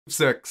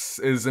6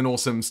 is an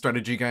awesome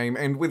strategy game,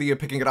 and whether you're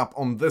picking it up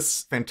on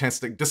this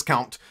fantastic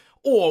discount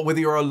or whether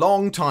you're a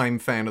long-time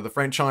fan of the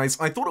franchise,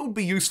 I thought it would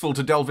be useful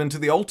to delve into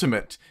the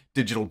ultimate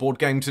digital board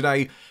game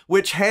today,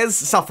 which has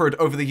suffered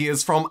over the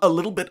years from a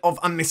little bit of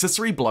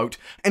unnecessary bloat,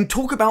 and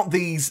talk about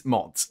these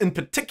mods, in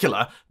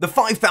particular, the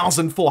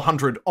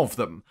 5,400 of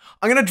them.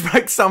 I'm going to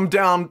break some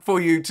down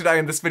for you today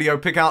in this video,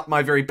 pick out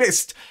my very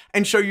best,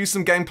 and show you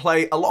some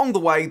gameplay along the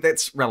way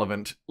that's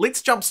relevant.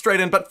 Let's jump straight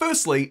in, but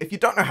firstly, if you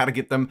don't know how to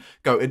get them,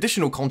 go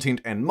additional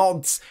content and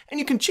mods, and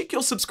you can check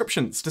your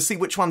subscriptions to see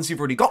which ones you've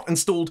already got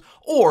installed,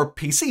 or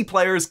PC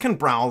players can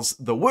browse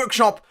the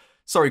workshop.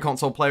 Sorry,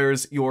 console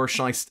players, you're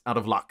shiced out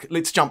of luck.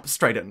 Let's jump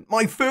straight in.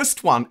 My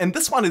first one, and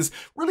this one is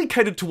really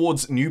catered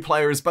towards new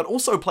players, but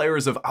also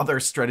players of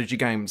other strategy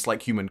games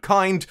like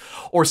Humankind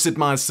or Sid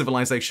Meier's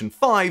Civilization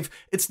V,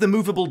 it's the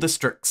Movable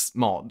Districts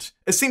mod.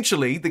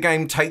 Essentially, the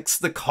game takes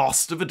the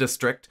cost of a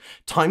district,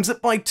 times it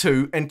by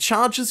 2, and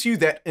charges you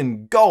that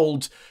in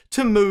gold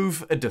to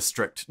move a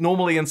district.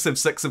 Normally in Civ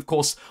 6, of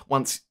course,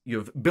 once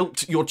you've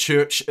built your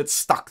church, it's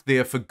stuck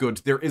there for good.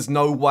 There is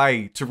no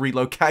way to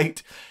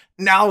relocate.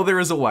 Now there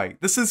is a way.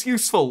 This is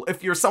useful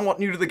if you're somewhat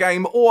new to the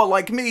game, or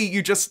like me,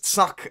 you just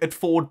suck at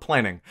forward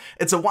planning.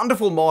 It's a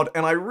wonderful mod,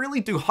 and I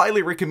really do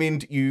highly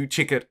recommend you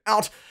check it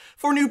out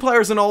for new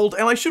players and old,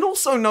 and I should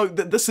also note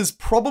that this is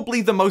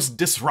probably the most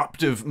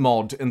disruptive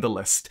mod in the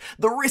list.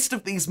 The rest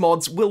of these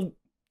mods will,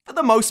 for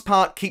the most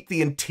part, keep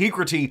the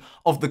integrity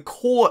of the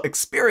core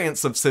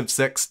experience of Civ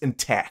 6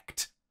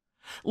 intact.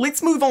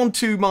 Let's move on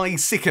to my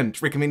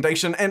second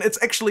recommendation, and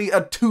it's actually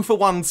a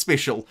 2-for-1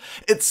 special.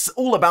 It's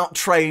all about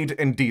trade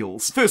and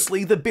deals.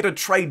 Firstly, the better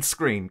trade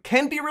screen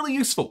can be really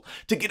useful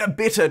to get a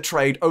better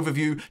trade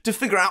overview, to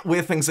figure out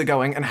where things are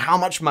going and how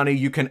much money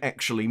you can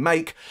actually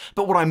make.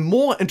 But what I'm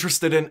more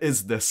interested in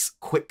is this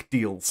quick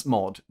deals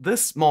mod.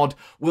 This mod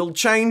will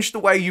change the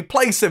way you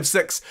play Civ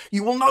 6.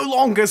 You will no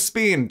longer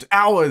spend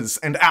hours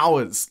and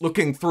hours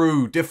looking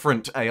through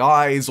different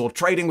AIs or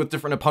trading with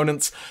different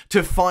opponents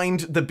to find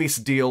the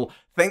best deal.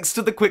 Thanks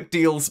to the Quick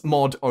Deals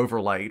mod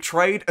overlay.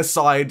 Trade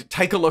aside,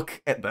 take a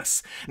look at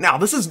this. Now,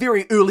 this is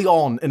very early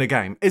on in a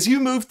game. As you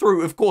move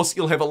through, of course,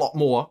 you'll have a lot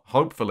more,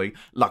 hopefully,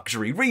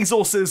 luxury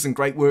resources and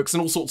great works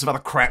and all sorts of other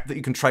crap that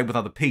you can trade with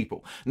other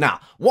people.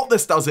 Now, what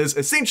this does is,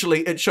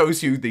 essentially, it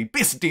shows you the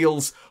best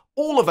deals,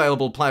 all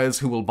available players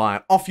who will buy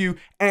it off you,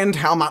 and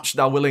how much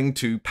they're willing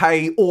to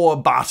pay or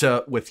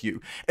barter with you.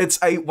 It's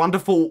a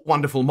wonderful,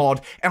 wonderful mod,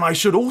 and I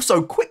should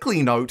also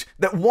quickly note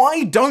that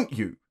why don't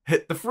you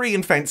hit the free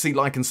and fancy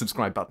like and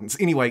subscribe buttons?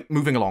 Anyway,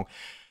 moving along.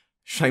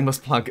 Shameless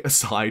plug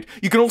aside,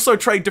 you can also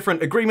trade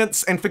different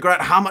agreements and figure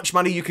out how much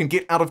money you can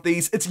get out of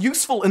these. It's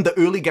useful in the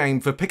early game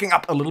for picking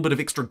up a little bit of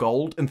extra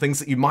gold and things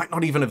that you might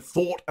not even have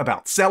thought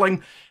about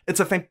selling.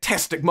 It's a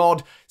fantastic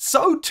mod.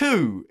 So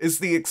too is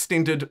the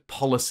extended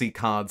policy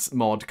cards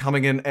mod,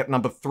 coming in at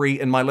number 3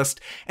 in my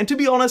list. And to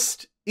be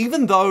honest,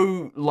 even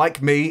though,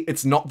 like me,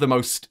 it's not the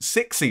most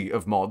sexy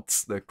of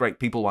mods, the Great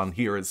People one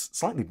here is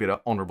slightly better,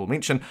 honorable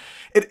mention,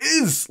 it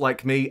is,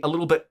 like me, a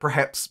little bit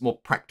perhaps more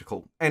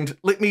practical. And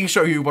let me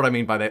show you what I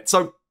mean by that.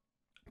 So,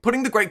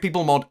 putting the Great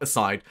People mod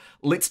aside,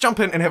 let's jump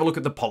in and have a look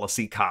at the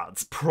policy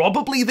cards.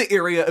 Probably the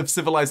area of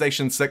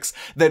Civilization VI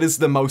that is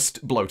the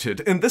most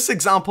bloated. In this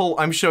example,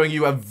 I'm showing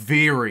you a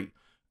very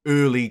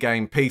early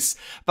game piece,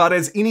 but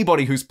as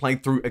anybody who's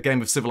played through a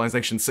game of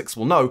Civilization VI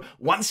will know,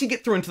 once you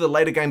get through into the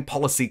later game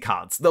policy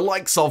cards, the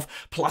likes of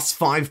plus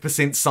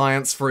 5%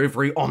 science for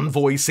every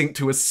envoy sent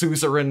to a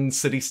suzerain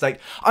city-state,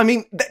 I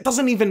mean, that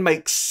doesn't even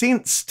make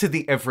sense to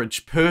the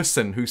average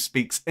person who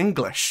speaks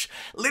English,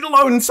 let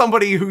alone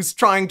somebody who's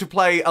trying to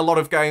play a lot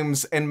of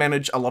games and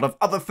manage a lot of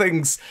other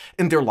things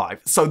in their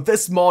life. So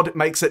this mod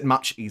makes it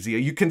much easier.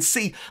 You can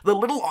see the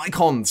little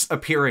icons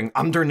appearing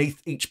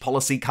underneath each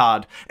policy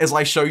card as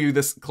I show you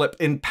this clip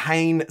in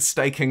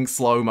painstaking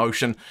slow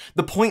motion.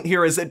 The point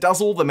here is it does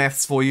all the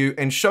maths for you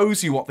and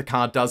shows you what the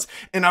card does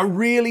in a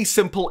really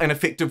simple and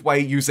effective way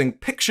using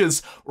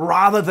pictures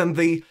rather than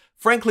the,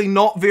 frankly,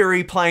 not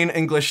very plain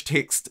English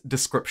text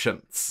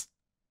descriptions.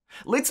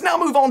 Let's now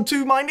move on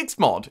to my next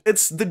mod.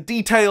 It's the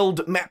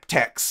Detailed Map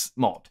Tax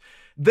mod.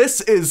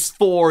 This is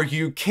for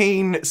you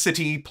keen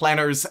city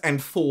planners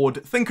and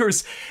forward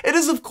thinkers. It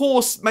is, of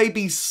course,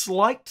 maybe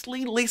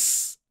slightly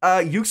less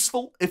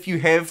useful if you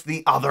have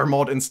the other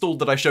mod installed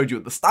that I showed you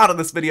at the start of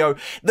this video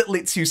that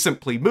lets you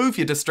simply move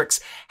your districts.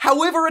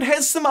 However, it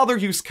has some other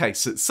use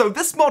cases. So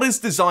this mod is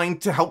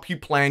designed to help you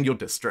plan your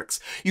districts.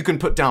 You can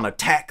put down a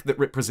tack that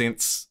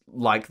represents,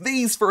 like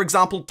these, for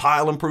example,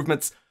 tile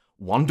improvements,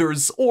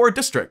 wonders, or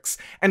districts,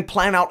 and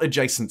plan out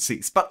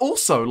adjacencies. But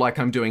also, like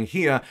I'm doing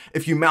here,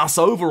 if you mouse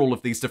over all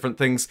of these different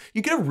things,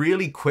 you get a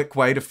really quick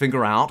way to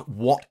figure out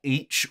what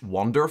each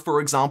wonder,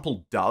 for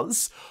example,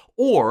 does,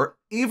 or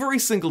every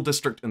single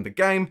district in the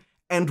game,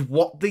 and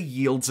what the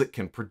yields it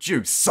can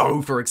produce.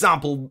 So, for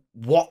example,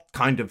 what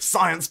kind of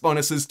science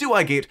bonuses do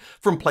I get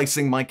from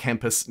placing my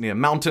campus near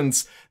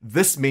mountains?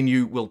 This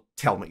menu will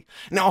tell me.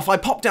 Now, if I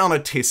pop down a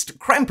test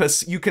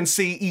Krampus, you can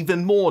see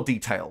even more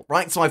detail,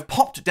 right? So I've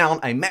popped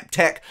down a map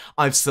tack,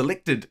 I've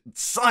selected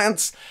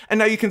science, and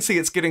now you can see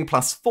it's getting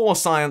 +4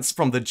 science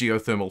from the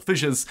geothermal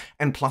fissures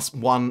and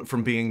 +1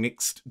 from being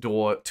next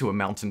door to a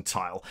mountain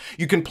tile.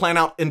 You can plan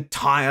out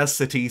entire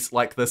cities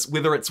like this,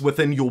 whether it's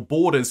within your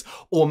borders,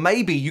 or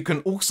maybe you can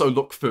also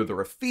look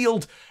further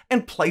afield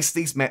and place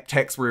these map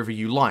tacks wherever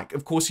you like.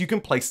 Of course, you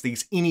can place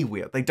these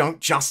anywhere. They don't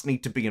just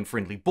need to be in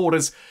friendly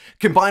borders.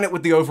 Combine it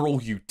with the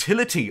overall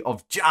utility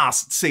of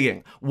just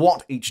seeing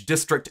what each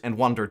district and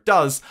wonder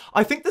does.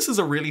 I think this is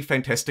a really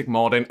fantastic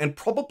mod, and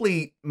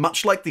probably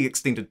much like the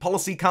extended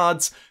policy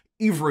cards,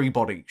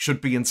 everybody should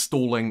be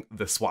installing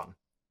this one.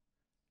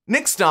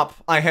 Next up,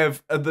 I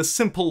have the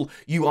Simple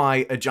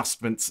UI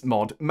Adjustments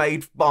mod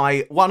made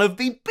by one of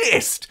the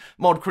best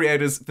mod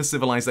creators for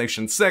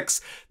Civilization VI.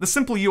 The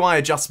Simple UI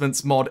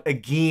Adjustments mod,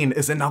 again,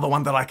 is another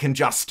one that I can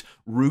just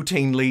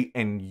routinely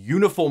and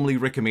uniformly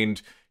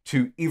recommend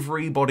to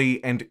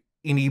everybody and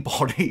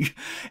anybody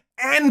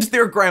and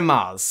their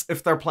grandmas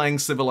if they're playing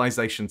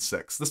Civilization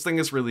VI. This thing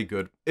is really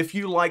good. If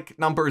you like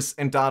numbers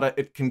and data,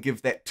 it can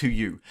give that to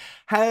you.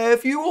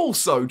 If you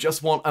also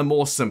just want a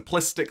more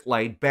simplistic,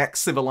 laid-back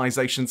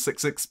Civilization VI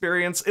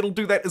experience, it'll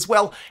do that as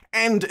well,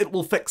 and it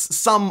will fix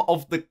some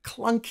of the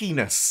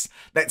clunkiness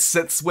that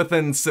sits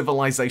within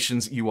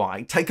Civilization's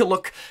UI. Take a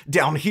look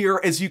down here.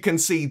 As you can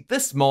see,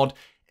 this mod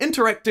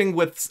interacting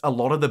with a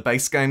lot of the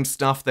base game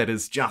stuff that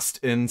is just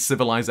in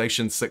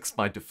Civilization VI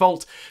by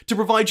default, to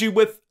provide you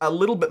with a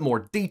little bit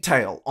more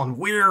detail on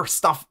where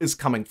stuff is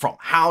coming from.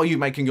 How are you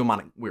making your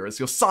money? Where is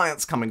your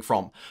science coming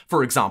from?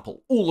 For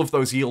example, all of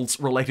those yields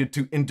related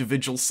to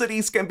individual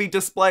cities can be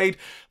displayed,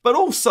 but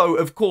also,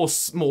 of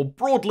course, more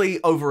broadly,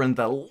 over in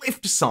the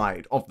left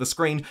side of the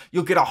screen,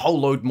 you'll get a whole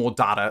load more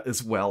data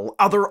as well.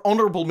 Other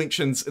honorable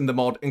mentions in the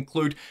mod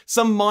include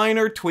some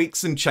minor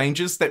tweaks and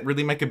changes that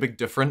really make a big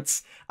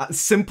difference.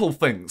 Simple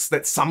things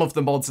that some of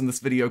the mods in this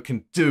video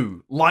can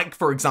do, like,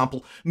 for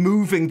example,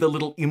 moving the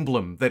little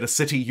emblem that a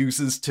city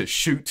uses to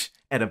shoot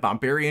at a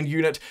barbarian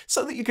unit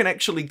so that you can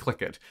actually click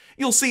it.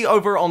 You'll see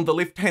over on the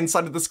left-hand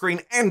side of the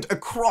screen and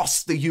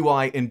across the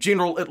UI in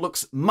general, it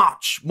looks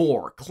much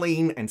more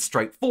clean and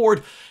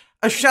straightforward.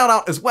 A shout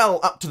out as well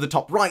up to the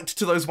top right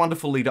to those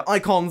wonderful leader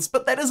icons,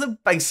 but that is a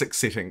basic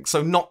setting,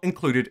 so not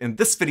included in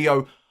this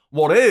video.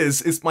 What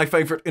is my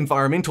favorite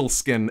environmental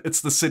skin. It's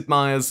the Sid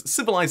Meier's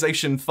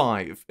Civilization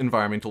V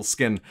environmental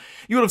skin.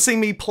 You would have seen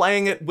me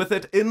playing it with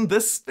it in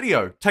this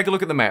video. Take a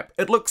look at the map.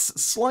 It looks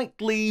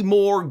slightly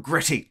more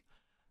gritty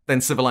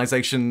than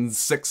Civilization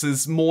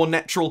VI's more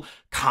natural,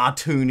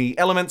 cartoony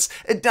elements.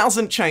 It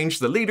doesn't change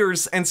the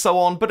leaders and so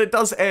on, but it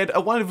does add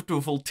a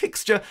wonderful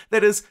texture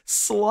that is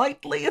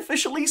slightly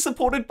officially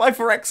supported by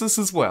Firaxis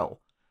as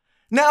well.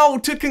 Now,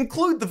 to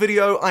conclude the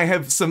video, I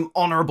have some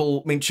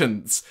honorable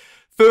mentions.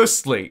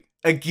 Firstly,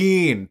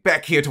 again,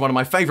 back here to one of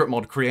my favorite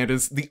mod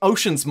creators, the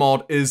Oceans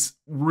mod is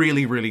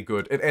really, really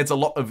good. It adds a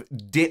lot of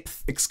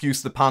depth,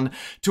 excuse the pun,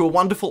 to a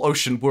wonderful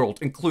ocean world,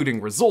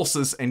 including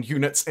resources and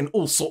units and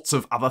all sorts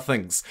of other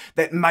things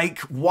that make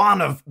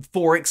one of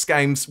 4X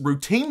Games'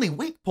 routinely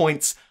weak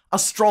points a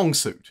strong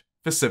suit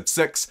for Civ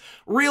 6.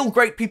 Real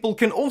great people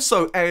can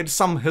also add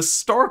some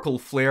historical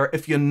flair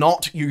if you're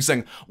not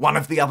using one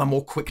of the other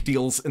more quick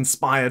deals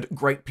inspired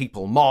great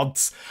people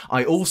mods.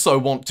 I also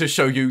want to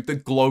show you the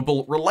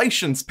global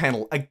relations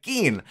panel.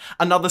 Again,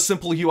 another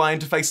simple UI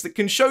interface that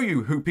can show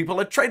you who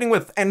people are trading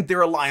with and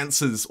their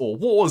alliances or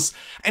wars.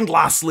 And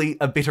lastly,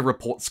 a better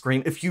report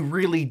screen. If you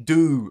really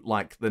do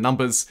like the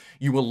numbers,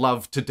 you will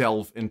love to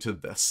delve into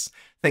this.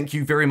 Thank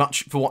you very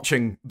much for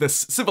watching this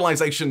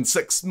Civilization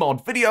VI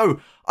mod video.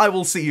 I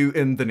will see you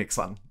in the next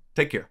one.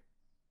 Take care.